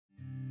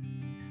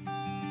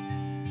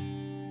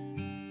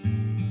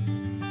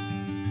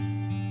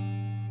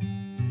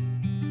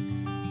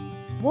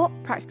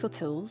What practical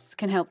tools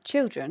can help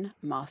children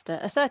master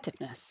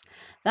assertiveness?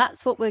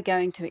 That's what we're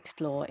going to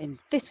explore in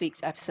this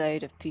week's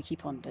episode of Pookie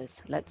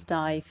Ponders. Let's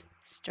dive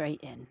straight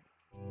in.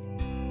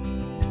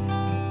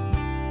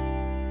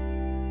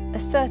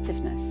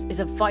 Assertiveness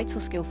is a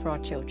vital skill for our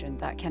children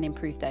that can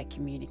improve their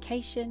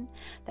communication,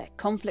 their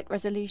conflict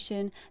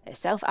resolution, their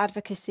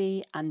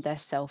self-advocacy, and their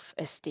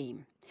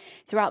self-esteem.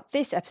 Throughout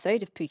this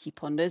episode of Pookie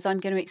Ponders, I'm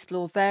going to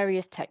explore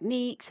various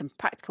techniques and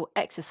practical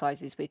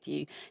exercises with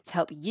you to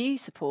help you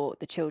support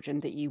the children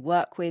that you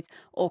work with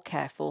or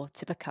care for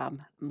to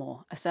become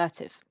more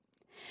assertive.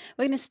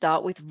 We're going to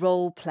start with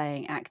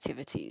role-playing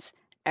activities.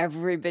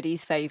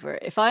 Everybody's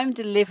favourite. If I'm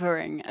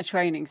delivering a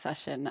training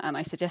session and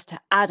I suggest to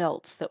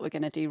adults that we're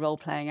going to do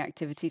role-playing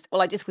activities,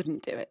 well, I just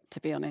wouldn't do it,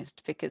 to be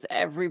honest, because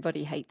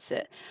everybody hates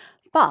it.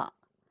 But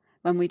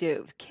when we do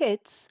it with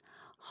kids,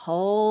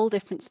 whole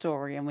different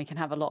story, and we can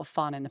have a lot of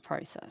fun in the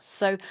process.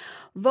 So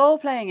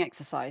role-playing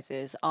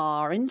exercises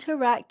are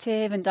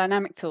interactive and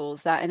dynamic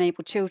tools that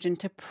enable children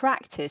to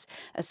practice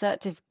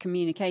assertive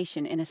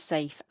communication in a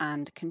safe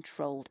and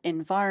controlled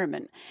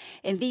environment.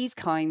 In these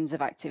kinds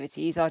of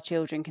activities, our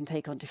children can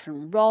take on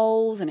different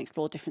roles and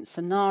explore different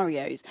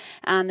scenarios,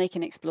 and they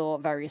can explore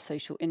various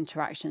social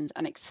interactions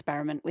and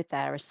experiment with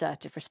their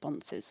assertive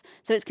responses.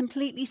 So it's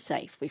completely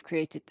safe. We've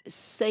created a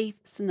safe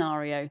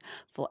scenario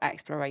for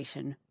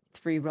exploration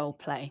through role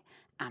play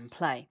and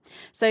play.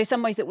 So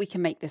some ways that we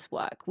can make this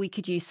work. We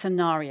could use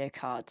scenario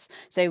cards.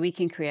 So we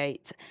can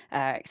create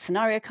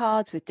scenario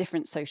cards with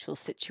different social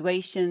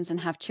situations and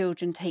have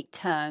children take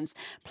turns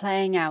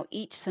playing out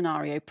each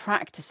scenario,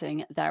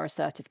 practicing their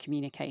assertive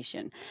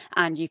communication.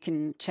 And you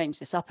can change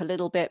this up a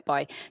little bit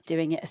by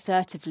doing it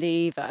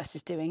assertively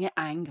versus doing it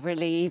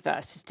angrily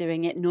versus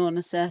doing it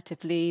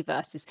non-assertively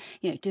versus,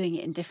 doing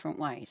it in different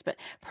ways. But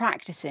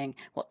practicing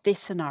what this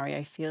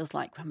scenario feels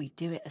like when we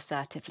do it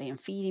assertively and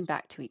feeding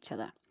back to each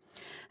other.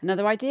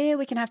 Another idea,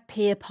 we can have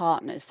peer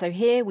partners. So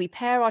here we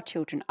pair our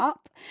children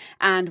up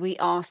and we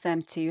ask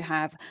them to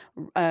have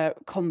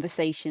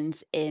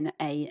conversations in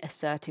an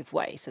assertive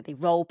way. So they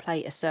role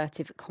play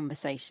assertive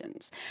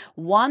conversations.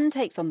 One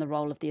takes on the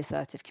role of the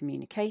assertive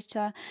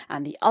communicator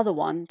and the other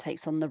one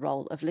takes on the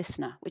role of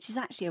listener, which is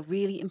actually a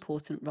really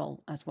important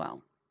role as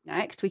well.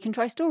 Next, we can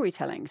try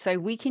storytelling. So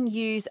we can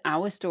use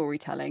our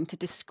storytelling to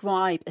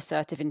describe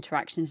assertive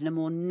interactions in a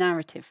more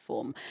narrative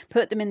form,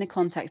 put them in the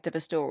context of a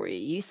story,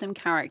 use some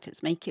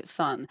characters, make it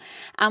fun.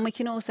 And we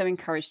can also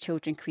encourage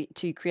children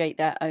to create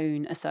their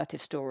own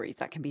assertive stories.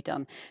 That can be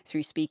done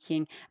through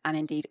speaking and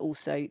indeed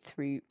also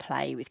through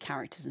play with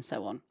characters and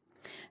so on.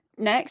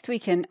 Next, we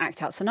can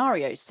act out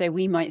scenarios. So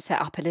we might set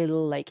up a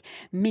little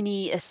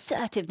mini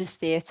assertiveness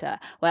theatre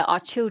where our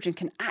children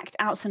can act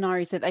out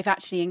scenarios that they've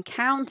actually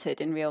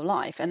encountered in real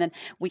life. And then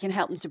we can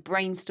help them to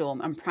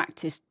brainstorm and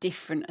practice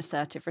different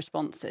assertive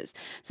responses.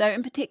 So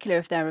in particular,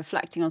 if they're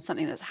reflecting on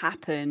something that's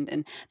happened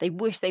and they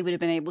wish they would have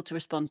been able to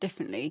respond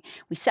differently,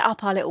 we set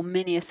up our little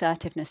mini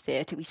assertiveness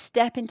theatre. We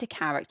step into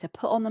character,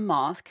 put on the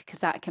mask, because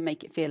that can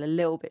make it feel a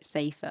little bit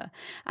safer.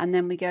 And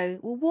then we go,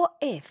 well, what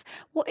if?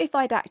 What if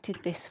I'd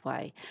acted this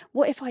way?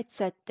 What if I'd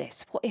said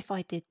this? What if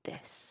I did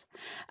this?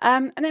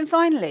 And then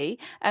finally,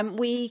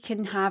 we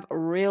can have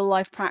real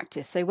life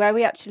practice. So where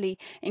we actually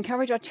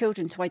encourage our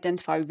children to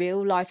identify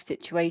real life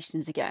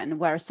situations again,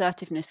 where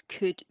assertiveness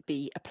could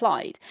be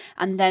applied,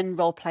 and then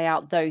role play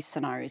out those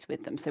scenarios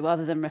with them. So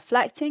rather than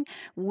reflecting,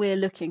 we're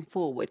looking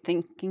forward,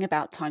 thinking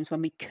about times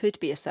when we could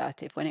be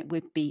assertive, when it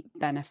would be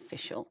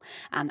beneficial,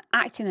 and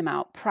acting them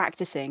out,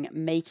 practicing,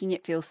 making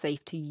it feel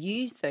safe to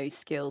use those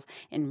skills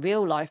in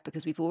real life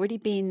because we've already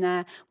been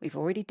there, we've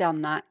already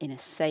done that in a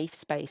safe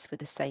space with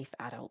a safe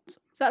adult.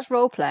 So that's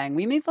role playing.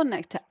 We move on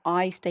next to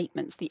I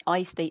statements, the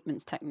I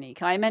statements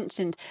technique. I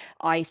mentioned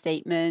I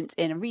statements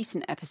in a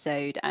recent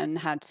episode and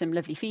had some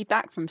lovely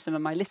feedback from some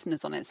of my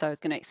listeners on it. So I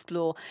was going to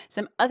explore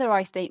some other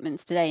I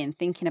statements today and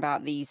thinking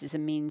about these as a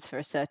means for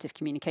assertive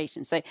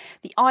communication. So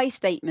the I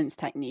statements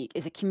technique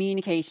is a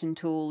communication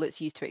tool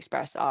that's used to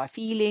express our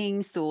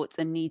feelings, thoughts,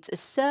 and needs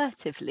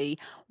assertively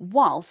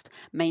whilst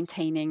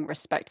maintaining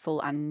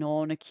respectful and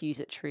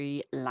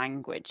non-accusatory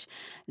language.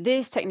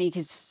 This technique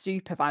is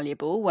super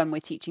valuable when we're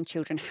teaching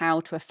children how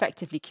to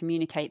effectively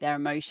communicate their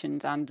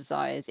emotions and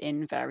desires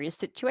in various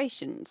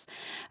situations.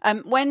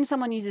 When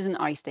someone uses an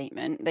I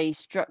statement, they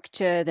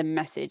structure the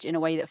message in a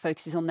way that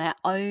focuses on their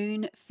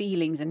own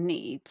feelings and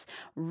needs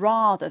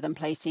rather than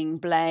placing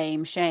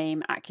blame,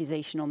 shame,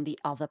 accusation on the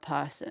other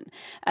person.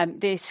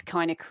 This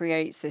kind of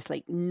creates this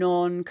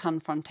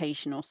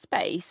non-confrontational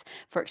space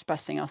for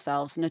expressing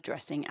ourselves and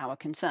addressing our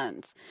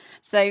concerns.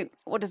 So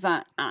what does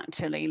that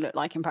actually look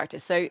like in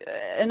practice? So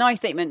an I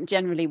statement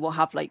generally will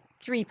have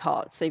three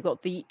parts. So you've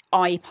got the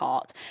I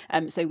part.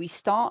 So we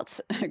start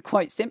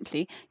quite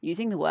simply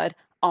using the word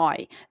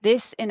I.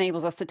 This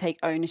enables us to take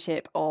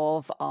ownership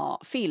of our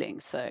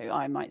feelings. So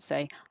I might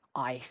say,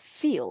 I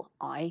feel,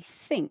 I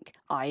think,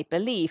 I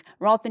believe,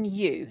 rather than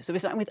you. So we're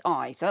starting with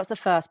I. So that's the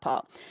first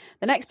part.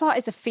 The next part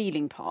is the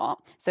feeling part.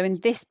 So in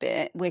this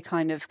bit, we're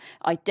kind of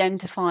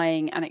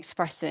identifying and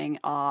expressing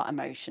our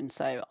emotion.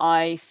 So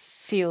I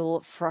feel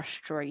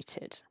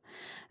frustrated.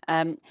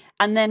 And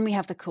then we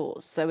have the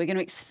cause. So we're going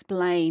to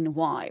explain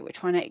why. We're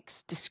trying to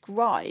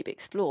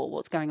explore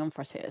what's going on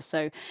for us here.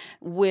 So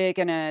we're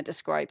going to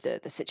describe the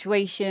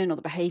situation or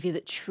the behavior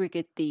that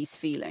triggered these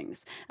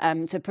feelings,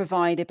 to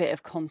provide a bit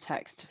of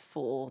context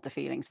for the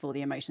feelings, for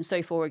the emotions.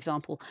 So, for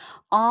example,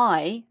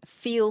 I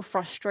feel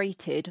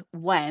frustrated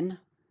when...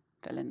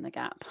 fill in the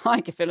gap. I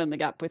could fill in the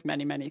gap with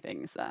many, many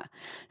things there.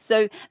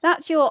 So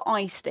that's your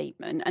I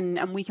statement,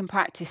 and we can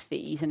practice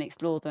these and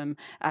explore them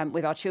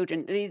with our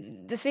children.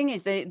 The thing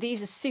is,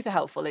 these are super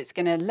helpful. It's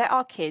going to let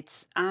our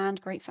kids, and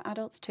great for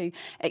adults too,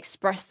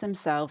 express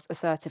themselves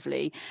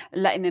assertively,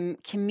 letting them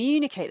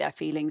communicate their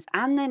feelings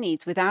and their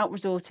needs without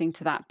resorting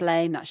to that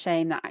blame, that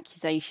shame, that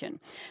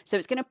accusation. So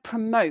it's going to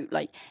promote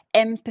like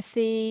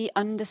empathy,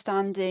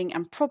 understanding,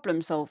 and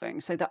problem solving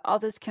so that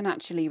others can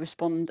actually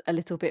respond a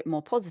little bit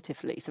more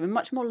positively. So we're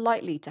much more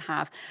likely to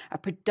have a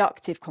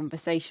productive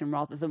conversation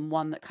rather than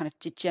one that kind of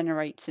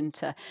degenerates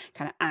into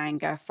kind of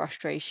anger,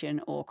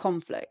 frustration, or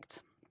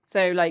conflict.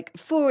 So, like,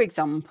 for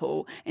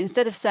example,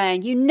 instead of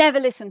saying, you never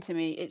listen to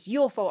me, it's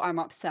your fault I'm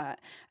upset,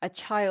 a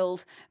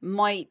child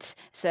might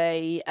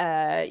say,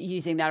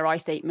 using their I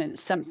statement,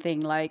 something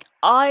like,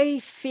 I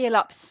feel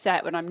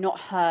upset when I'm not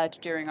heard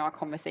during our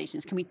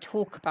conversations. Can we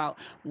talk about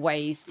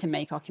ways to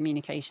make our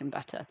communication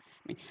better?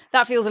 I mean,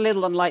 that feels a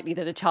little unlikely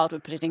that a child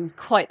would put it in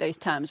quite those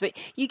terms, but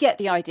you get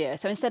the idea.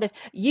 So instead of,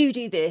 you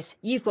do this,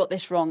 you've got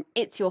this wrong,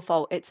 it's your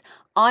fault, it's,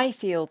 I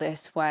feel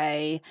this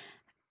way,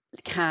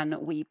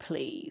 can we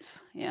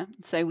please? Yeah.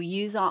 So we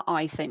use our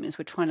I statements.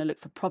 We're trying to look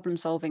for problem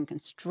solving,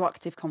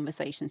 constructive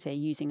conversations here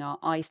using our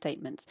I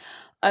statements,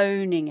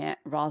 owning it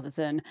rather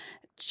than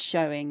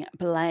showing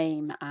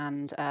blame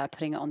and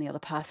putting it on the other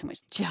person,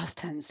 which just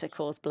tends to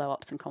cause blow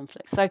ups and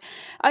conflicts. So,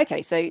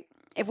 okay, so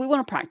if we want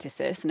to practice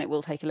this, and it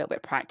will take a little bit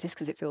of practice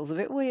because it feels a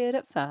bit weird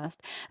at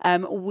first,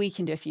 we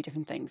can do a few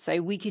different things.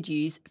 So we could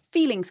use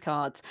feelings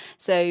cards.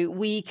 So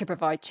we could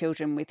provide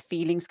children with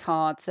feelings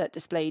cards that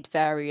displayed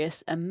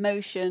various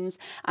emotions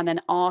and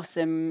then ask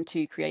them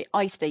to create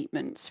I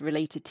statements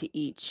related to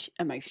each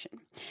emotion.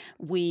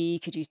 We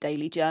could use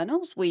daily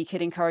journals. We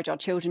could encourage our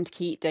children to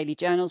keep daily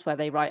journals where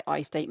they write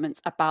I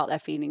statements about their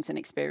feelings and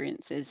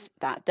experiences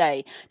that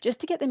day,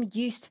 just to get them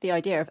used to the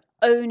idea of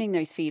owning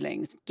those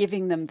feelings,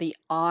 giving them the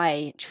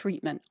I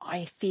treatment,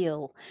 I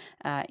feel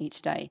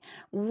each day.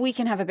 We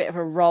can have a bit of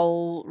a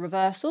role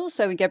reversal.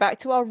 So we go back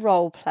to our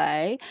role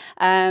play,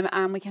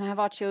 and we can have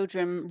our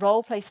children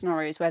role play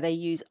scenarios where they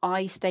use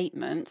I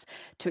statements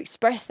to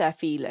express their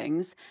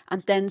feelings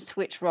and then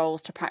switch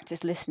roles to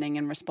practice listening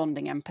and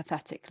responding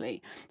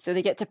empathetically. So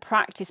they get to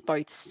practice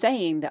both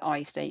saying the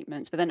I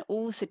statements, but then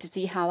also to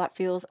see how that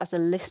feels as a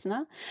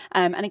listener.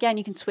 And again,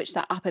 you can switch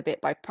that up a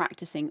bit by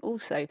practicing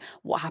also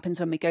what happens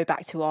when we go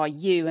back to our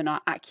you and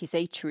our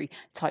accusatory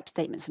type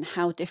statements, and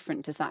how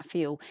different does that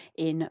feel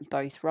in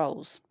both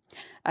roles.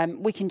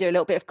 We can do a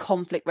little bit of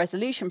conflict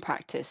resolution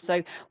practice.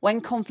 So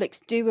when conflicts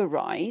do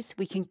arise,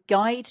 we can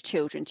guide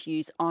children to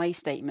use I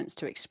statements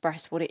to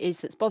express what it is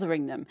that's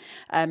bothering them.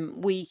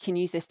 We can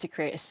use this to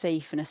create a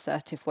safe and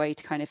assertive way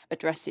to kind of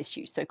address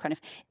issues. So kind of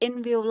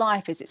in real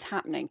life as it's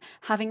happening,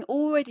 having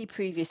already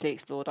previously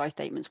explored I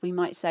statements, we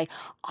might say,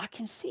 I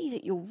can see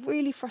that you're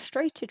really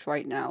frustrated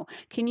right now.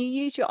 Can you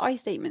use your I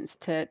statements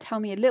to tell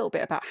me a little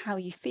bit about how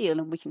you feel,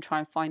 and we can try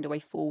and find a way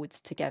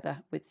forwards together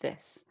with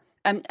this.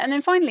 And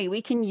then finally,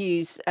 we can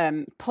use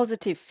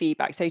positive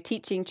feedback. So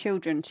teaching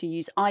children to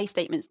use I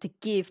statements to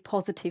give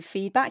positive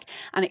feedback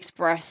and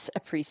express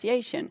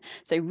appreciation.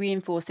 So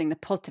reinforcing the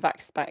positive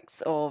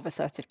aspects of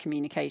assertive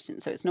communication.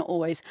 So it's not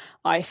always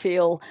I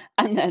feel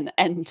and then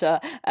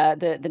enter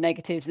the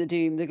negatives, the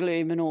doom, the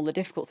gloom, and all the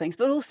difficult things.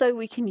 But also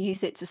we can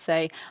use it to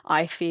say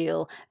I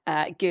feel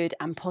good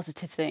and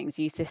positive things.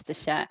 Use this to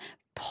share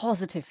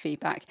positive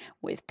feedback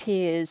with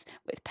peers,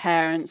 with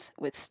parents,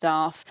 with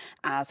staff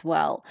as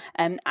well.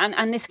 And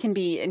this can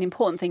be an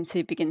important thing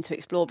to begin to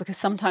explore, because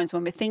sometimes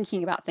when we're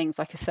thinking about things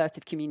like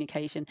assertive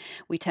communication,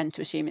 we tend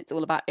to assume it's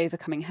all about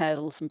overcoming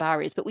hurdles and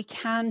barriers, but we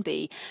can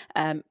be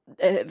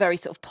very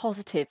sort of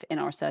positive in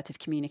our assertive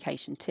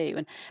communication too.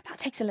 And that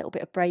takes a little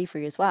bit of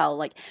bravery as well,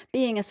 like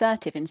being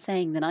assertive in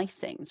saying the nice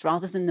things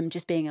rather than them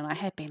just being in our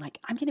head, being like,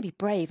 I'm going to be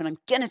brave and I'm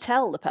going to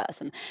tell the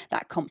person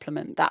that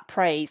compliment, that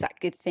praise, that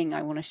good thing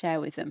I want to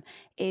share with them,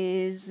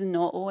 is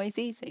not always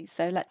easy.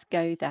 So let's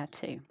go there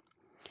too.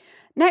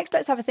 Next,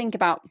 let's have a think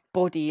about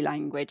body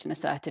language and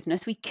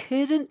assertiveness. We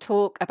couldn't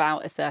talk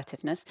about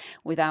assertiveness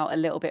without a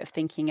little bit of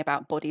thinking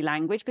about body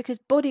language, because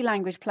body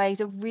language plays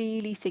a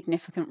really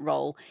significant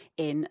role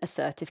in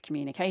assertive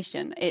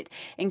communication. It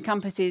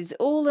encompasses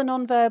all the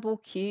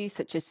nonverbal cues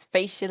such as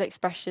facial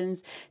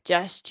expressions,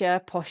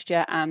 gesture,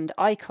 posture, and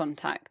eye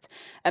contact.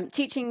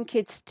 Teaching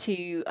kids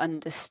to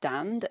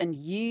understand and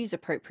use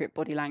appropriate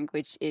body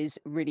language is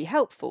really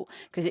helpful,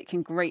 because it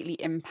can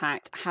greatly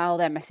impact how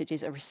their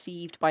messages are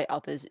received by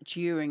others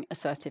during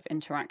assertive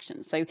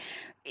interactions. So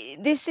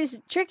this is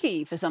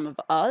tricky for some of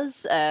us.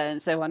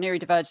 So our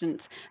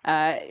neurodivergent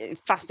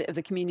facet of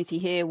the community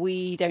here,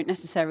 we don't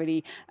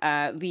necessarily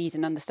read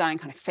and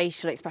understand kind of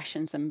facial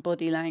expressions and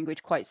body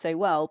language quite so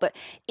well. But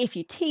if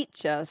you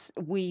teach us,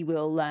 we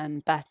will learn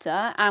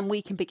better, and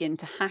we can begin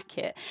to hack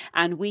it,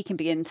 and we can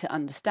begin to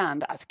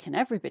understand, as can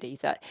everybody,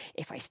 that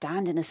if I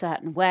stand in a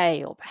certain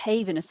way or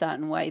behave in a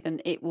certain way, then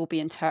it will be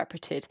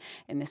interpreted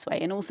in this way.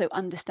 And also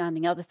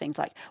understanding other things,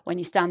 like when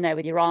you stand there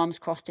with your arms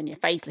crossed and your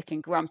face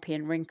looking grumpy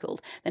and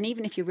wrinkled, then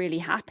even if you're really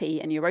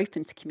happy and you're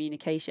open to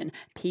communication,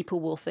 people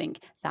will think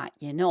that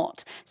you're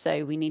not.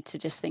 So we need to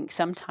just think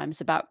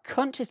sometimes about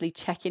consciously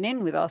checking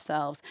in with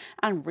ourselves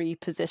and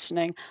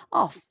repositioning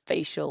our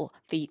facial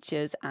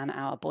features and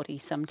our body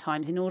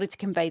sometimes in order to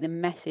convey the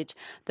message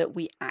that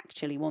we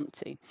actually want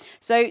to.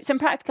 So some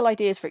practical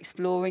ideas for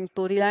exploring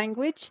body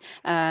language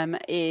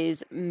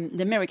is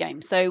the mirror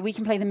game. So we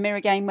can play the mirror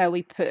game where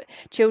we put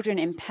children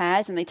in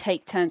pairs and they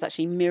take turns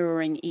actually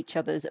mirroring each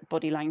other's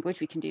body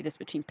language. We can do this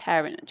between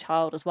parent and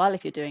child as well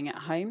if you're doing it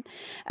at home.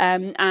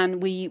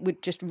 And we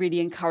would just really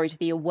encourage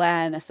the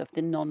awareness of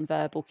the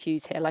non-verbal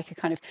cues here, like a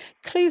kind of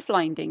clue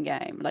finding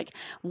game. Like,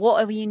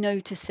 what are you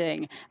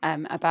noticing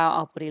about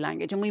our body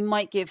language? And we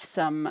might give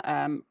some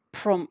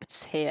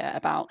prompts here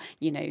about,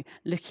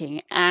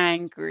 looking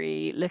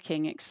angry,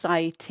 looking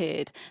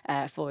excited,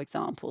 for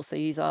example. So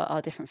these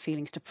are different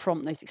feelings to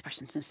prompt those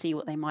expressions and see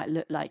what they might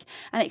look like,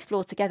 and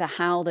explore together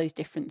how those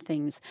different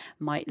things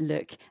might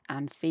look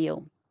and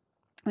feel.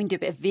 We can do a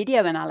bit of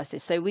video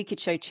analysis. So we could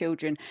show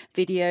children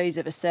videos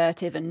of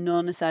assertive and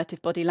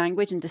non-assertive body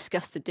language and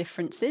discuss the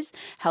differences,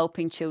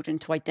 helping children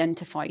to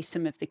identify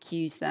some of the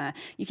cues there.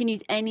 You can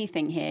use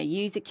anything here.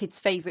 Use the kid's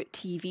favourite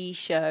TV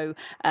show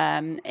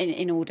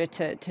in order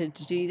to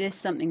do this,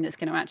 something that's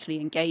going to actually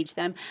engage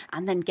them,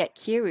 and then get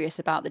curious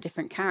about the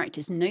different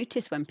characters.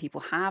 Notice when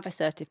people have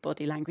assertive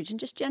body language and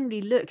just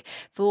generally look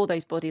for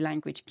those body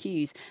language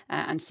cues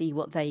and see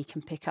what they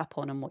can pick up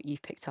on and what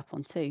you've picked up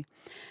on too.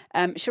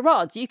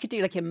 Charades. You could do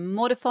like a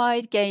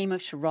modified game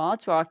of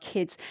charades where our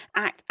kids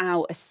act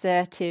out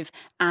assertive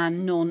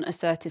and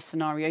non-assertive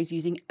scenarios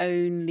using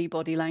only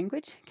body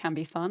language. Can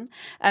be fun.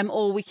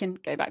 Or we can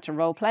go back to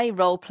role play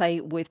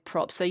with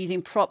props. So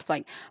using props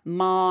like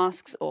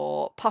masks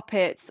or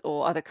puppets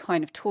or other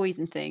kind of toys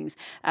and things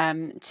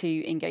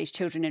to engage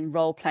children in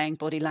role-playing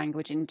body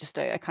language in just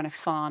a kind of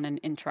fun and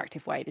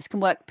interactive way. This can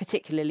work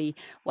particularly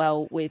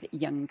well with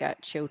younger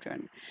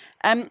children.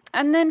 And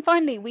then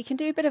finally, we can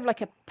do a bit of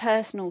like a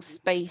personal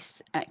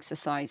space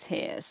exercise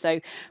here. So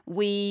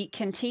we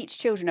can teach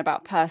children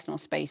about personal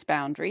space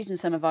boundaries, and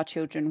some of our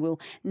children will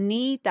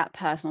need that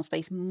personal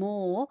space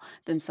more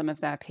than some of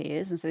their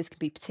peers, and so this can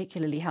be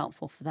particularly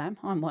helpful for them.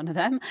 I'm one of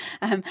them.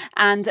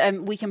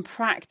 And we can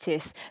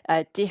practice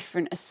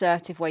different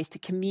assertive ways to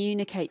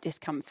communicate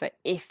discomfort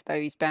if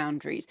those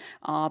boundaries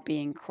are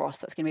being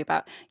crossed. That's going to be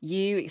about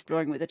you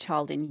exploring with a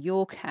child in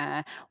your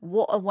care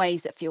what are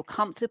ways that feel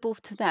comfortable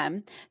to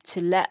them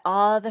to let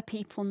other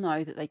people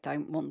know that they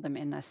don't want them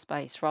in their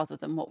space, rather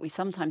than what we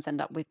sometimes end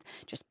up with,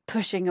 just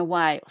pushing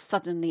away or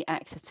suddenly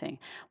exiting.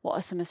 What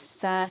are some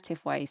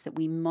assertive ways that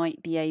we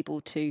might be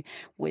able to,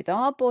 with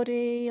our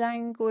body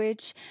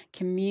language,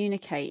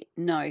 communicate,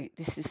 no,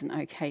 this isn't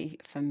okay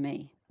for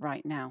me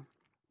right now?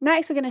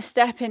 Next, we're going to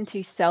step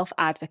into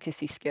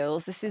self-advocacy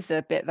skills. This is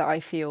a bit that I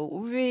feel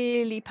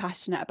really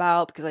passionate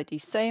about because I do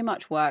so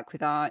much work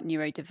with our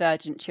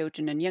neurodivergent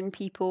children and young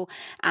people.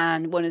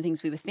 And one of the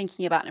things we were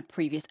thinking about in a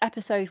previous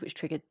episode, which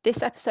triggered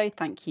this episode,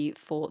 thank you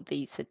for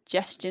the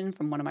suggestion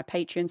from one of my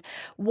patrons,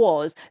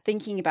 was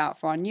thinking about,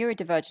 for our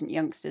neurodivergent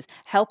youngsters,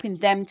 helping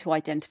them to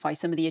identify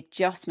some of the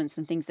adjustments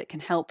and things that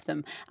can help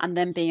them, and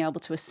then being able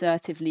to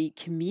assertively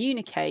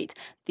communicate,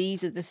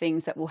 these are the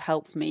things that will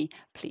help me,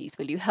 please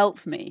will you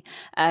help me?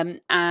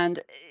 And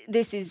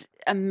this is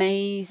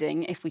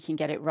amazing if we can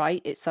get it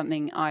right. It's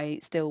something I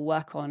still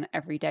work on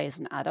every day as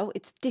an adult.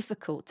 It's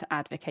difficult to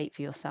advocate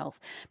for yourself.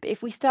 But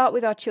if we start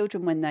with our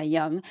children when they're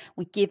young,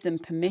 we give them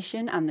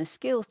permission and the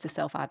skills to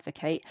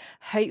self-advocate,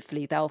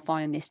 hopefully they'll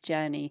find this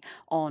journey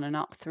on and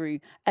up through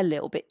a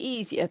little bit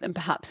easier than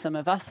perhaps some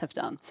of us have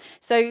done.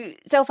 So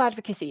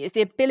self-advocacy is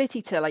the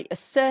ability to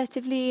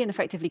assertively and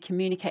effectively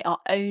communicate our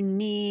own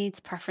needs,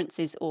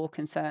 preferences, or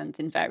concerns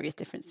in various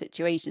different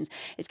situations.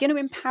 It's going to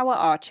empower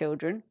our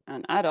children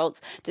and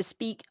adults to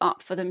speak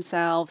up for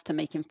themselves, to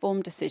make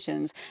informed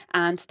decisions,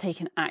 and to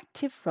take an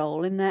active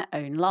role in their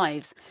own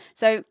lives.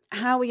 So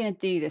how are we going to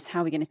do this?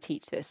 How are we going to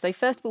teach this? So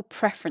first of all,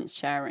 preference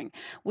sharing.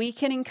 We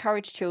can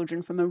encourage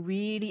children from a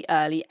really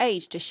early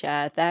age to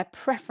share their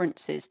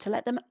preferences, to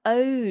let them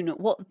own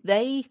what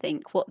they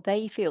think, what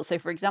they feel. So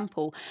for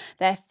example,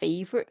 their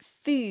favourite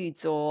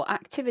foods or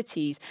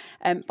activities,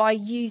 by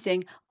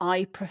using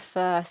I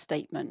prefer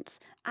statements.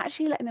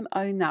 Actually letting them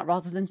own that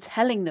rather than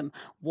telling them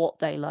what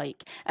they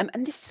like. And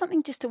this is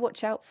something just to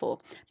watch out for,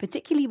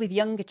 particularly with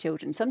younger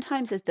children.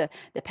 Sometimes as the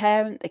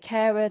parent, the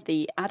carer,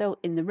 the adult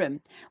in the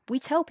room, we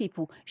tell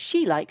people,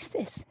 she likes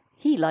this,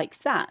 he likes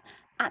that.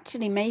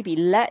 Actually, maybe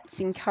let's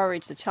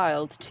encourage the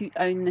child to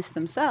own this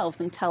themselves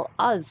and tell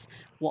us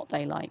what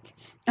they like.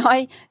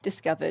 I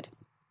discovered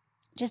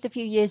just a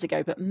few years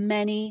ago, but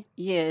many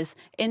years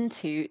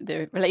into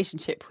the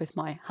relationship with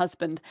my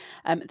husband,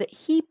 that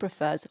he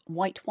prefers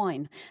white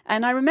wine.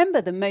 And I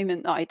remember the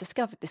moment that I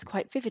discovered this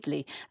quite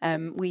vividly.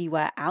 We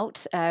were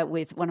out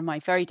with one of my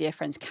very dear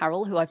friends,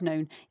 Carol, who I've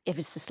known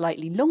ever so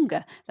slightly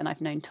longer than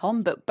I've known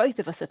Tom, but both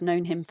of us have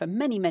known him for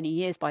many, many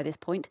years by this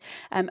point.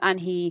 And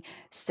he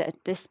said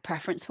this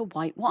preference for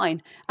white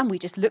wine. And we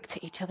just looked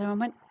at each other and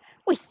went,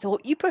 we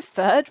thought you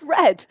preferred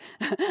red.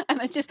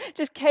 And it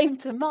just came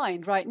to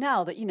mind right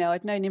now that,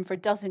 I'd known him for a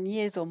dozen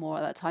years or more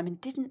at that time and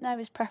didn't know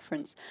his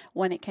preference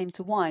when it came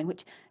to wine,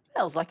 which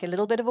feels like a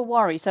little bit of a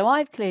worry. So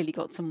I've clearly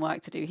got some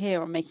work to do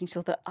here on making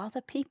sure that other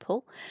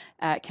people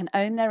can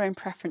own their own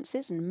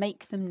preferences and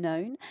make them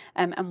known.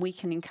 And we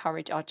can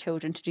encourage our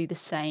children to do the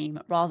same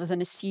rather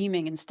than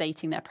assuming and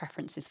stating their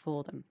preferences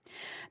for them.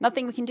 Another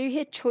thing we can do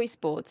here, choice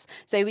boards.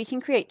 So we can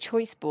create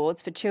choice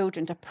boards for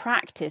children to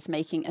practice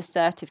making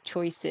assertive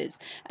choices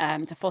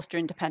to foster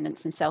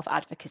independence and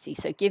self-advocacy.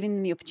 So giving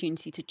them the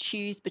opportunity to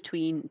choose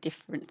between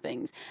different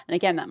things. And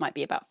again, that might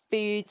be about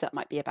foods, that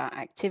might be about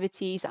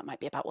activities, that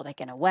might be about what they're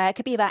going to wear. It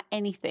could be about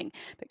anything,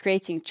 but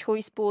creating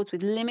choice boards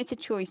with limited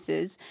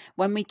choices.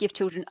 When we give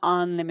children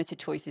unlimited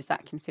choices,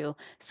 that can feel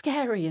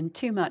scary and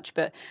too much,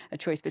 but a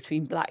choice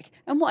between black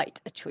and white,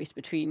 a choice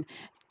between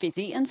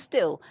fizzy and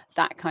still,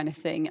 that kind of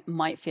thing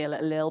might feel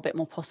a little bit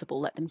more possible.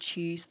 Let them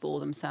choose for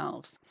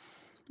themselves.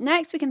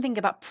 Next, we can think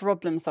about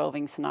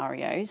problem-solving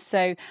scenarios.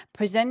 So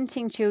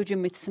presenting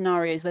children with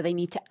scenarios where they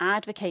need to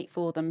advocate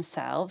for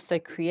themselves. So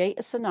create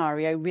a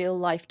scenario,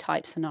 real-life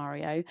type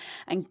scenario,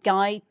 and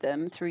guide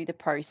them through the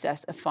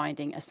process of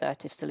finding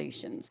assertive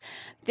solutions.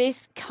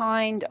 This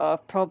kind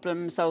of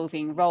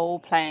problem-solving,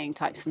 role-playing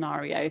type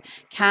scenario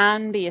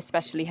can be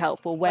especially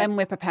helpful when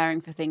we're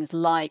preparing for things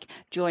like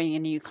joining a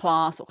new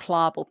class or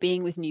club or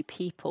being with new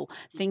people,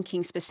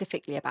 thinking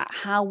specifically about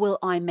how will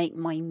I make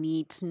my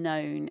needs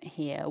known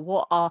here?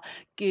 What are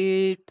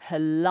good,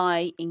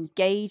 polite,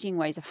 engaging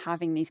ways of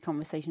having these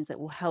conversations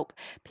that will help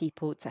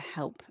people to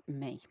help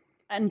me?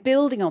 And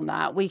building on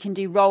that, we can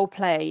do role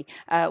play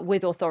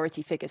with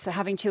authority figures. So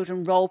having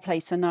children role play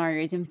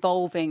scenarios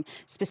involving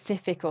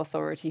specific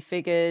authority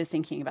figures,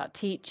 thinking about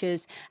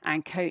teachers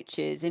and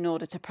coaches in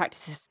order to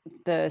practice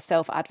the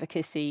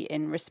self-advocacy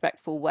in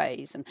respectful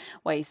ways and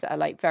ways that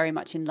are very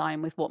much in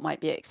line with what might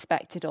be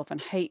expected of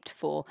and hoped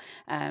for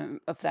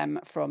of them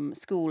from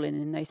school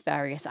and in those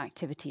various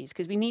activities.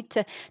 Because we need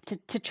to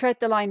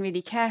tread the line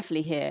really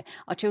carefully here.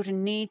 Our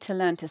children need to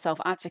learn to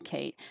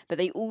self-advocate, but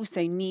they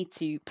also need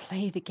to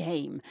play the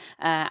game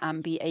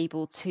and be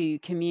able to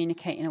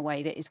communicate in a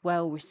way that is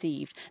well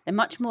received. They're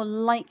much more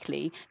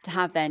likely to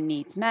have their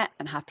needs met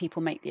and have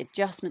people make the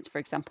adjustments, for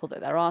example,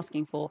 that they're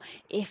asking for,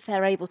 if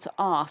they're able to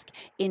ask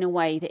in a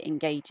way that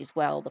engages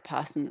well the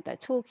person that they're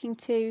talking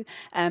to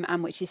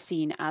and which is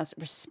seen as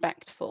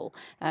respectful.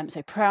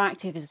 So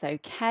proactive is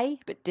okay,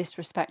 but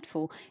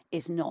disrespectful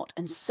is not.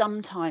 And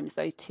sometimes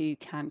those two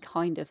can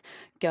kind of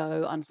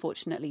go,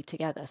 unfortunately,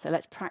 together. So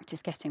let's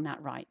practice getting that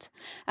right.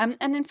 And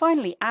then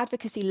finally,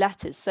 advocacy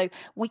letters. So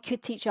we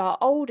could teach our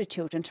older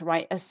children to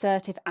write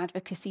assertive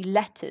advocacy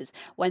letters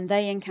when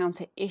they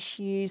encounter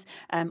issues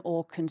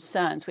or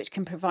concerns, which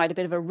can provide a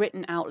bit of a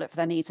written outlet for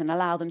their needs and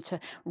allow them to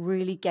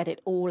really get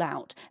it all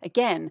out.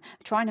 Again,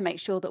 trying to make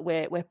sure that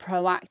we're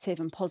proactive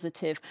and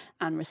positive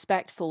and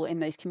respectful in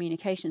those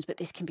communications, but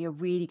this can be a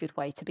really good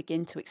way to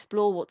begin to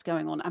explore what's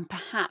going on and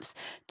perhaps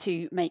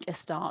to make a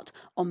start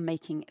on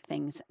making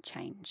things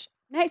change.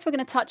 Next, we're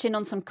going to touch in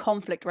on some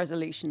conflict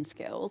resolution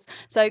skills.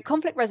 So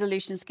conflict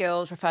resolution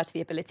skills refer to the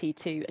ability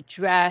to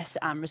address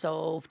and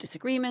resolve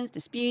disagreements,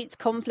 disputes,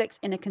 conflicts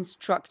in a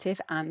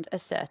constructive and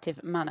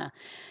assertive manner.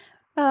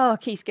 Oh,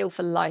 key skill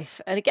for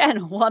life. And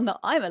again, one that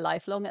I'm a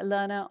lifelong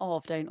learner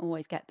of. Don't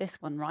always get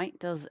this one right,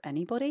 does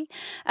anybody?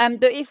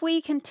 But if we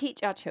can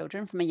teach our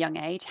children from a young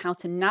age how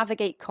to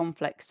navigate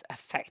conflicts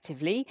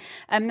effectively,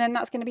 then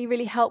that's going to be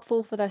really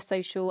helpful for their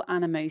social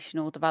and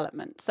emotional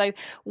development. So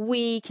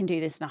we can do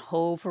this in a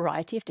whole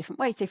variety of different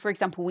ways. So for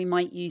example, we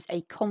might use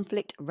a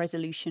conflict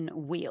resolution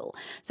wheel.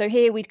 So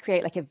here we'd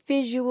create like a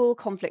visual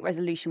conflict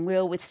resolution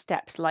wheel with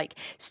steps like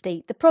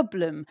state the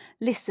problem,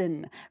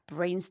 listen,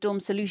 brainstorm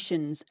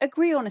solutions,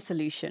 agree on a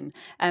solution,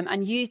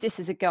 and use this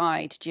as a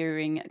guide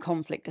during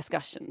conflict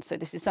discussions. So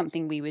this is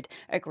something we would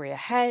agree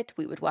ahead,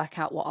 we would work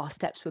out what our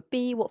steps would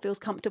be, what feels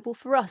comfortable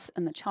for us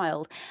and the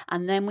child,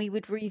 and then we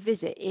would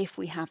revisit if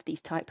we have these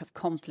type of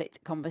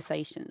conflict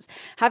conversations.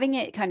 Having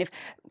it kind of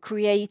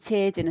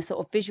created in a sort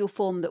of visual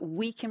form that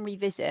we can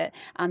revisit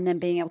and then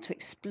being able to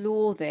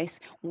explore this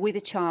with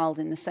a child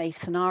in the safe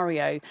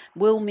scenario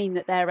will mean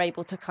that they're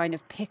able to kind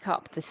of pick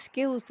up the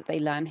skills that they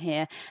learn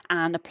here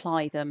and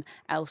apply them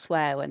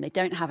elsewhere when they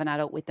don't have an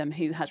adult with them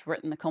who has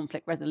written the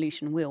conflict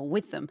resolution wheel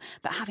with them,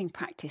 but having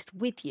practiced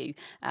with you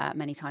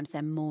many times,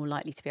 they're more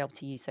likely to be able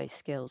to use those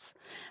skills.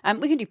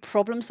 We can do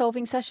problem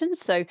solving sessions.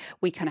 So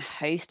we kind of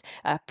host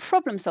a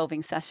problem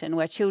solving session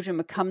where children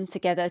would come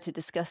together to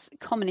discuss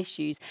common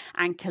issues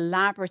and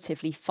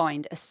collaboratively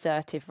find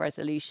assertive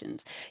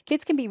resolutions.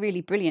 Kids can be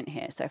really brilliant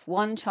here. So if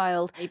one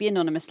child, maybe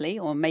anonymously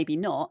or maybe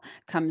not,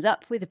 comes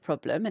up with a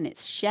problem and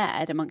it's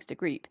shared amongst a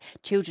group,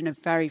 children are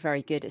very,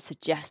 very good at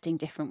suggesting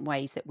different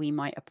ways that we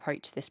might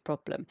approach this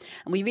problem.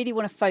 And we really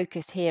want to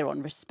focus here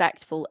on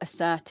respectful,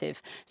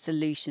 assertive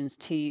solutions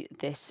to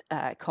this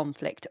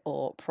conflict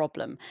or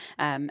problem,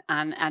 and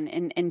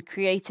in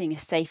creating a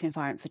safe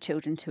environment for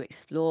children to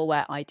explore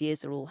where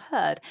ideas are all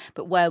heard,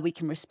 but where we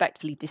can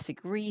respectfully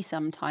disagree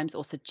sometimes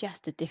or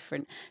suggest a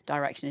different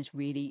direction is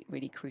really,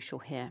 really crucial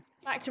here.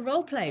 Back to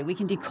role play. We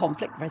can do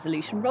conflict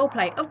resolution role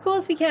play. Of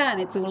course we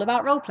can. It's all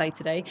about role play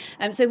today.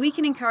 So we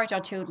can encourage our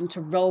children to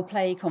role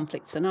play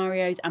conflict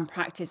scenarios and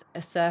practice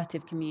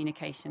assertive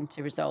communication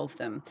to resolve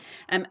them.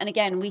 And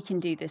again, we can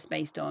do this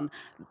based on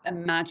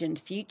imagined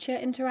future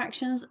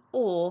interactions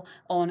or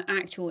on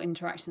actual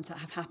interactions that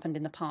have happened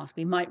in the past.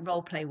 We might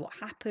role play what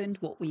happened,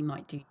 what we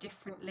might do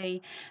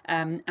differently,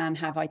 and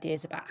have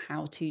ideas about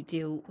how to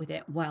deal with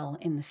it well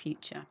in the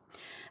future.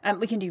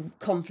 We can do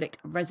conflict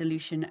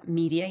resolution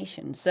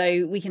mediation. So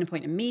we can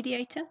appoint a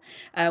mediator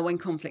when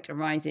conflict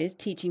arises,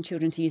 teaching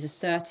children to use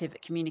assertive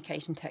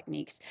communication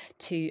techniques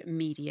to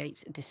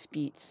mediate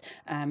disputes.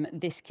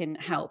 This can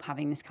help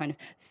having this kind of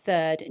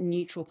third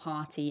neutral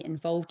party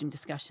involved in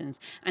discussions.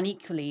 And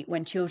equally,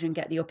 when children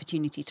get the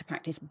opportunity to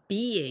practice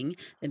being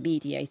the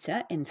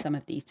mediator in some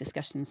of these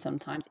discussions,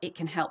 sometimes it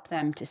can help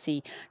them to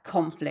see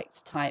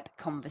conflict type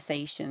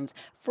conversations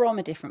from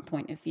a different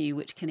point of view,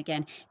 which can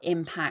again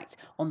impact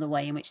on the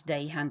way in which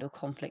they handle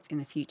conflict in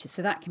the future.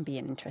 So that can be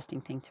an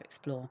interesting thing to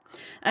explore.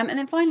 And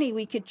then finally,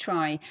 we could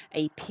try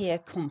a peer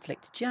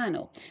conflict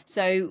journal.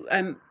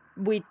 So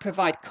we'd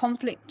provide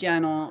conflict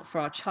journal for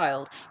our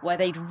child where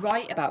they'd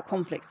write about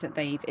conflicts that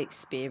they've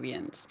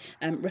experienced,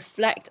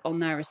 reflect on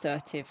their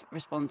assertive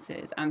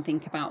responses and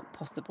think about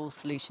possible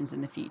solutions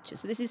in the future.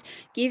 So this is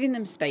giving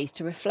them space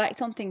to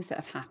reflect on things that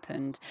have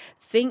happened,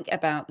 think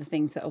about the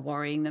things that are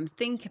worrying them,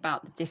 think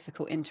about the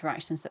difficult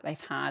interactions that they've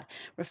had,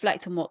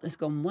 reflect on what has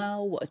gone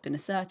well, what has been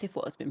assertive,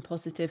 what has been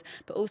positive,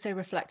 but also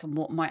reflect on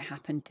what might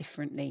happen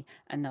differently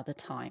another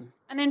time.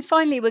 And then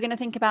finally, we're going to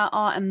think about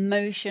our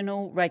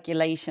emotional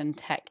regulation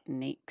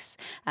techniques,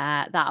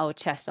 that old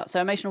chestnut.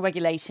 So emotional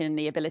regulation,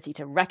 the ability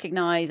to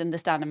recognize,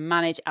 understand and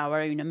manage our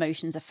own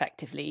emotions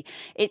effectively.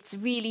 It's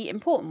really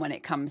important when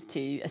it comes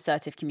to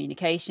assertive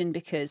communication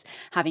because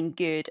having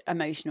good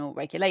emotional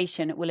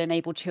regulation will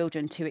enable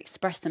children to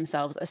express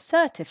themselves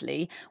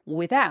assertively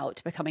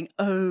without becoming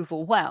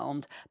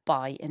overwhelmed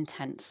by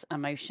intense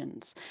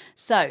emotions.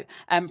 So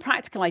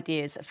practical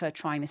ideas for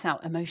trying this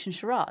out: emotion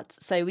charades.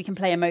 So we can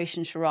play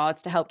emotion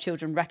charades to help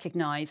children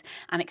recognize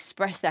and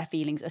express their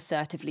feelings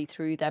assertively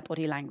through their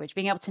body language.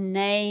 Being able to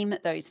name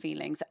those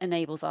feelings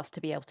enables us to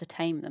be able to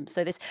tame them.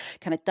 So this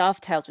kind of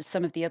dovetails with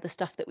some of the other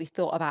stuff that we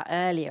thought about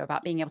earlier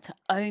about being able to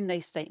own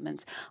those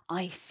statements.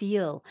 I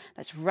feel,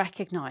 let's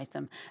recognize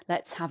them.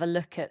 Let's have a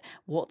look at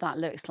what that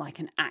looks like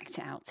and act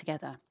it out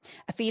together.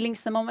 A feelings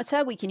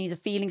thermometer. We can use a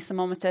feelings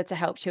thermometer to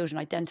help children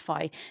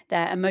identify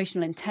their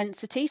emotional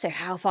intensity. So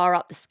how far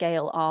up the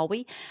scale are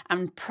we?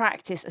 And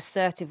practice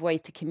assertive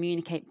ways to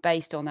communicate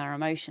based on their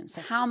emotions.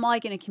 So how am I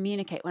going to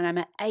communicate when I'm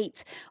at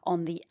 8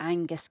 on the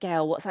anger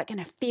scale? What's that going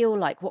to feel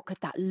like? What could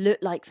that look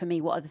like for me?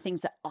 What are the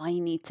things that I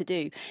need to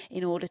do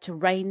in order to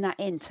rein that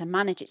in, to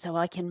manage it so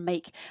I can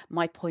make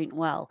my point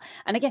well?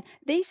 And again,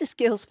 these are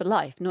skills for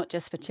life, not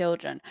just for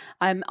children.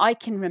 I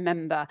can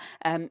remember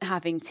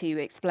having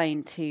to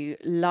explain to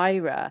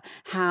Lyra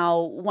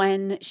how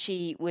when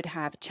she would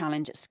have a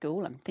challenge at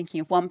school, I'm thinking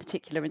of one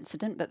particular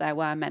incident, but there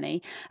were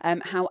many,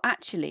 how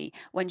actually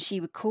when she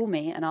would call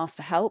me and ask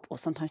for help, or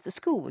sometimes the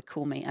school would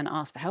call me and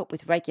ask for help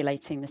with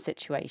regulating the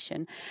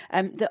situation,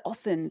 that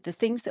often the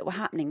things that were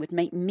happening would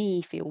make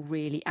me feel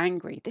really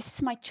angry. This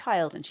is my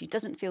child and she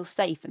doesn't feel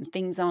safe and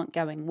things aren't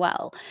going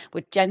well,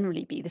 would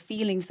generally be the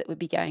feelings that would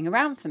be going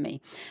around for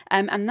me.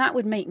 And that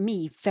would make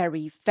me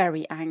very,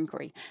 very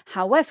angry.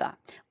 However,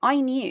 I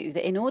knew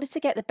that in order to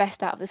get the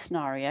best out of the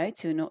scenario,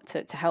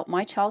 to help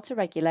my child to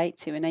regulate,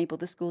 to enable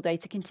the school day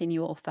to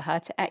continue or for her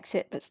to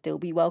exit but still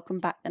be welcome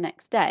back the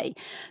next day,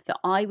 that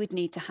I would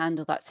need to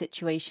handle that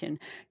situation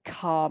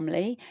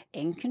calmly,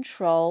 in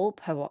control,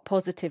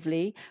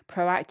 positively,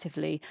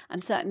 proactively,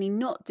 and certainly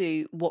not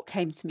do what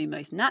came to me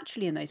most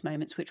naturally in those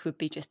moments, which would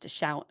be just to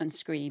shout and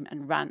scream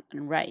and rant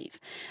and rave.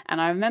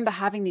 And I remember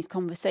having these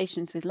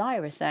conversations with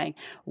Lyra saying,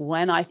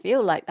 when I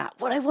feel like that,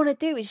 what I want to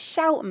do is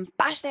shout and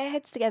bash their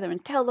heads together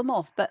and tell them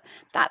off. But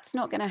that's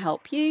not going to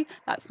help you.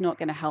 That's not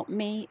going to help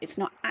me. It's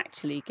not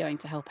actually going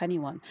to help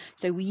anyone.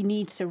 So we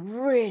need to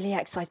really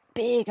exercise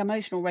big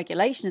emotional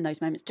regulation in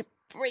those moments to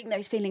bring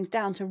those feelings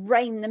down, to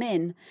rein them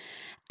in.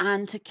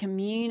 and to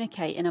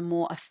communicate in a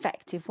more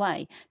effective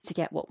way to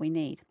get what we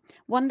need.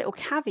 One little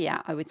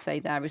caveat I would say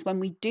there is when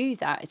we do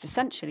that, it's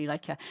essentially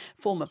like a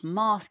form of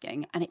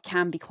masking, and it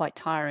can be quite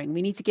tiring.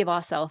 We need to give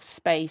ourselves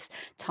space,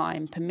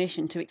 time,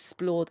 permission to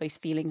explore those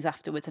feelings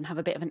afterwards and have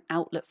a bit of an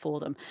outlet for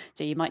them.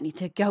 So you might need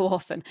to go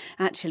off and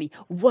actually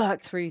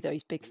work through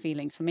those big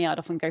feelings. For me, I'd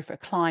often go for a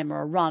climb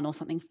or a run or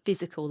something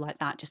physical like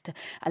that, just to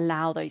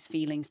allow those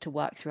feelings to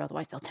work through.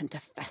 Otherwise, they'll tend to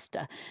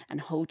fester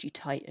and hold you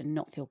tight and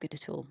not feel good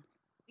at all.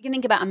 We can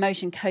think about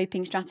emotion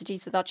coping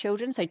strategies with our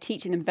children. So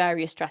teaching them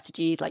various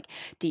strategies like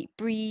deep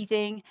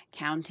breathing,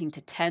 counting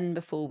to 10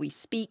 before we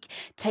speak,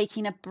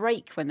 taking a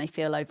break when they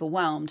feel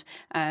overwhelmed,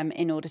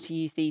 in order to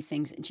use these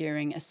things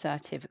during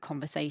assertive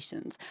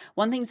conversations.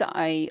 One thing that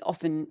I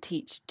often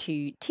teach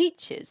to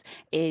teachers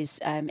is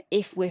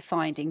if we're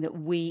finding that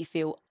we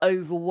feel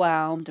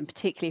overwhelmed, and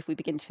particularly if we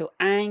begin to feel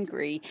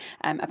angry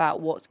about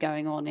what's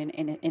going on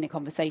in a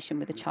conversation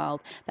with a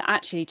child, that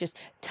actually just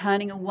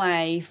turning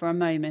away for a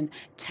moment,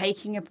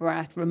 taking a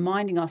breath,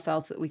 reminding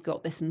ourselves that we've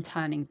got this and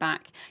turning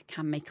back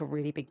can make a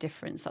really big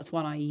difference. That's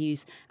one I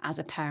use as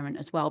a parent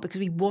as well, because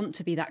we want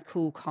to be that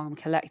cool, calm,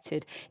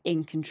 collected,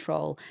 in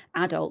control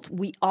adult.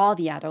 We are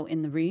the adult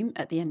in the room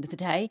at the end of the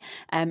day,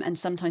 and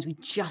sometimes we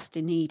just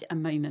need a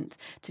moment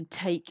to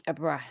take a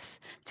breath,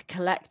 to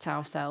collect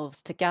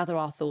ourselves, to gather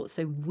our thoughts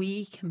so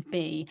we can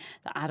be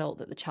the adult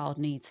that the child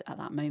needs at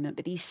that moment.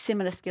 But these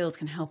similar skills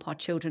can help our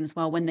children as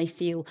well when they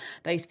feel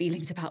those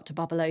feelings about to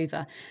bubble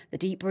over. The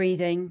deep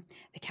breathing,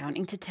 the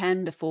counting to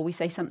 10 before we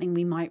say something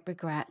we might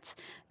regret.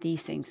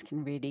 These things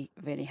can really,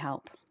 really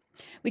help.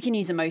 We can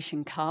use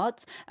emotion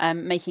cards,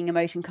 making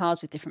emotion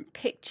cards with different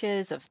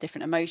pictures of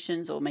different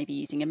emotions, or maybe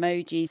using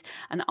emojis,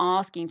 and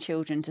asking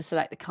children to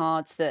select the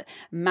cards that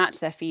match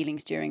their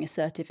feelings during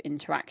assertive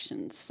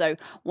interactions. So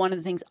one of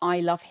the things I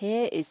love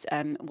here is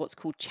what's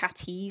called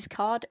Chattee's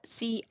card,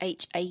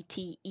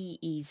 Chateez.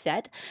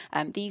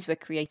 These were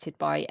created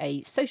by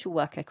a social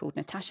worker called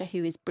Natasha,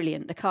 who is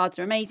brilliant. The cards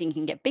are amazing. You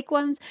can get big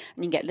ones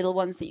and you can get little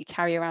ones that you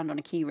carry around on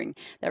a keyring.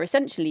 They're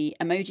essentially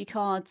emoji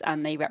cards,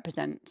 and they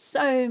represent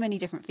so many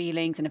different feelings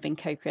and have been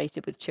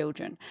co-created with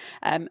children.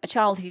 A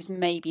child who's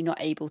maybe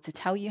not able to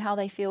tell you how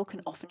they feel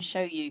can often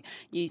show you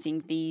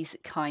using these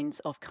kinds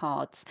of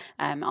cards.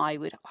 I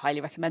would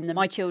highly recommend them.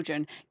 My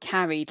children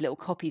carried little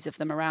copies of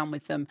them around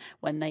with them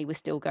when they were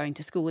still going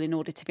to school in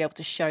order to be able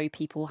to show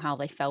people how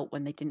they felt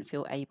when they didn't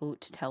feel able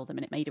to tell them,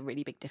 and it made a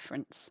really big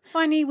difference.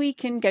 Finally, we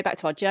can go back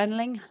to our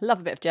journaling. Love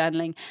a bit of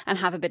journaling, and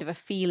have a bit of a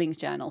feelings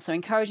journal. So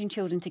encouraging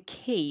children to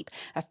keep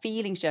a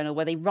feelings journal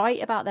where they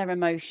write about their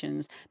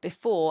emotions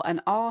before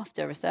and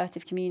after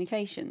assertive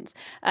communications.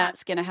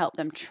 That's going to help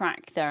them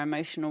track their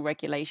emotional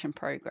regulation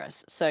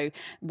progress. So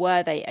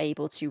were they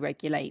able to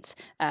regulate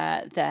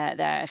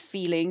their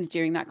feelings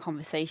during that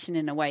conversation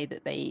in a way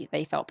that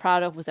they felt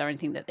proud of? Was there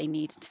anything that they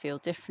needed to feel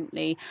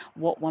differently?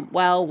 What went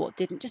well? What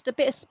didn't? Just a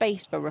bit of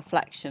space for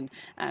reflection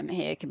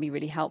here can be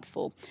really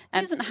helpful.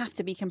 And it doesn't have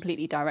to be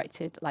completely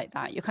directed like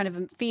that. Your kind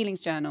of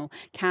feelings journal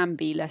can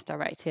be less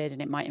directed,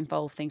 and it might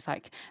involve things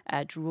like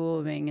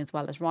drawing as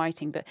well as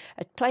writing, but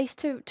a place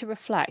to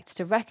reflect,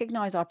 to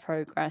recognise our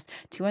progress,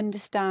 to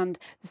understand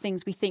the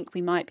things we think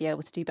we might be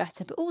able to do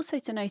better, but also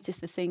to notice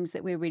the things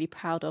that we're really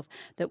proud of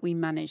that we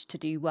managed to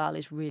do well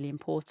is really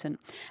important.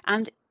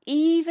 And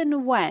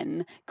even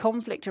when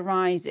conflict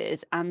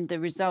arises and the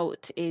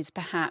result is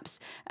perhaps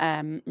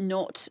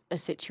not a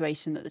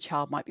situation that the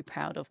child might be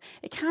proud of,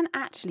 it can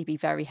actually be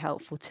very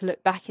helpful to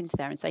look back into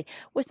there and say,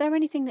 was there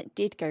anything that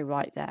did go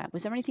right there?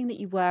 Was there anything that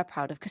you were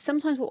proud of? Because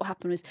sometimes what will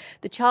happen was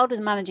the child was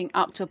managing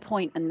up to a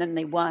point and then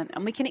they weren't.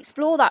 And we can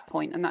explore that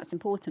point, and that's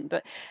important.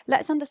 But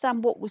let's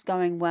understand what was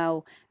going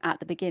well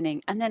at the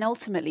beginning, and then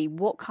ultimately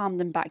what calmed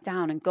them back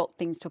down and got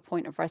things to a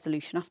point of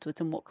resolution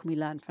afterwards, and what can we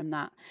learn from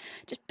that?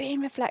 Just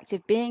being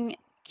reflective, being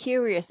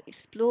curious,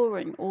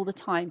 exploring all the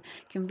time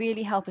can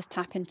really help us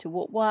tap into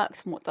what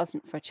works and what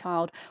doesn't for a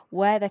child,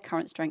 where their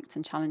current strengths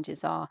and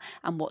challenges are,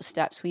 and what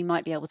steps we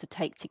might be able to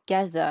take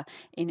together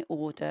in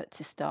order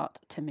to start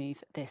to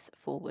move this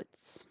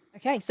forwards.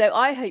 Okay, so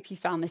I hope you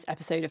found this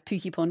episode of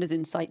Pookie Ponders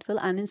insightful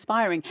and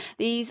inspiring.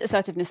 These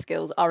assertiveness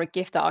skills are a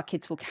gift that our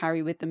kids will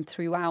carry with them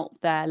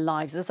throughout their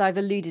lives. As I've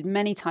alluded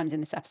many times in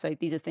this episode,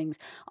 these are things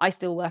I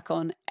still work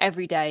on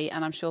every day,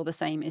 and I'm sure the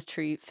same is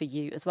true for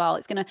you as well.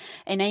 It's going to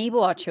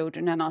enable our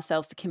children and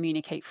ourselves to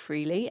communicate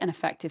freely and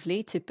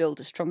effectively, to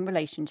build strong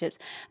relationships,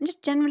 and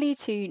just generally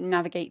to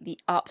navigate the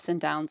ups and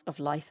downs of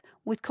life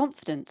with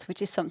confidence,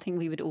 which is something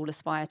we would all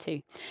aspire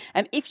to.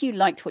 If you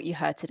liked what you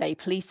heard today,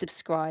 please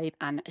subscribe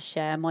and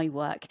share my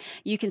work.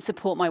 You can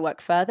support my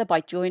work further by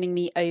joining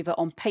me over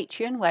on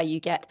Patreon, where you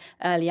get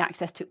early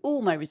access to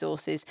all my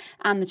resources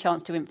and the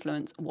chance to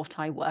influence what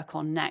I work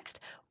on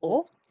next.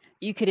 Or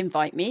You could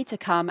invite me to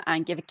come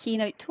and give a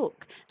keynote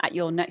talk at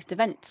your next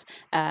event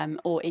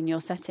or in your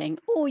setting,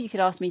 or you could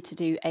ask me to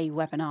do a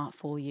webinar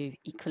for you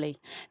equally.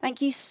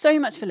 Thank you so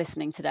much for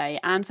listening today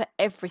and for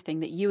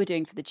everything that you are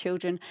doing for the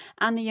children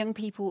and the young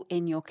people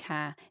in your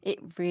care. It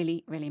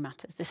really, really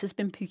matters. This has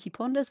been Pookie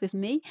Ponders with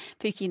me,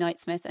 Pookie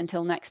Knightsmith.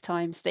 Until next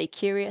time, stay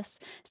curious,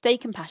 stay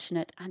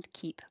compassionate, and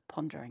keep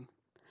pondering.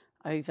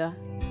 Over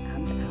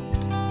and out.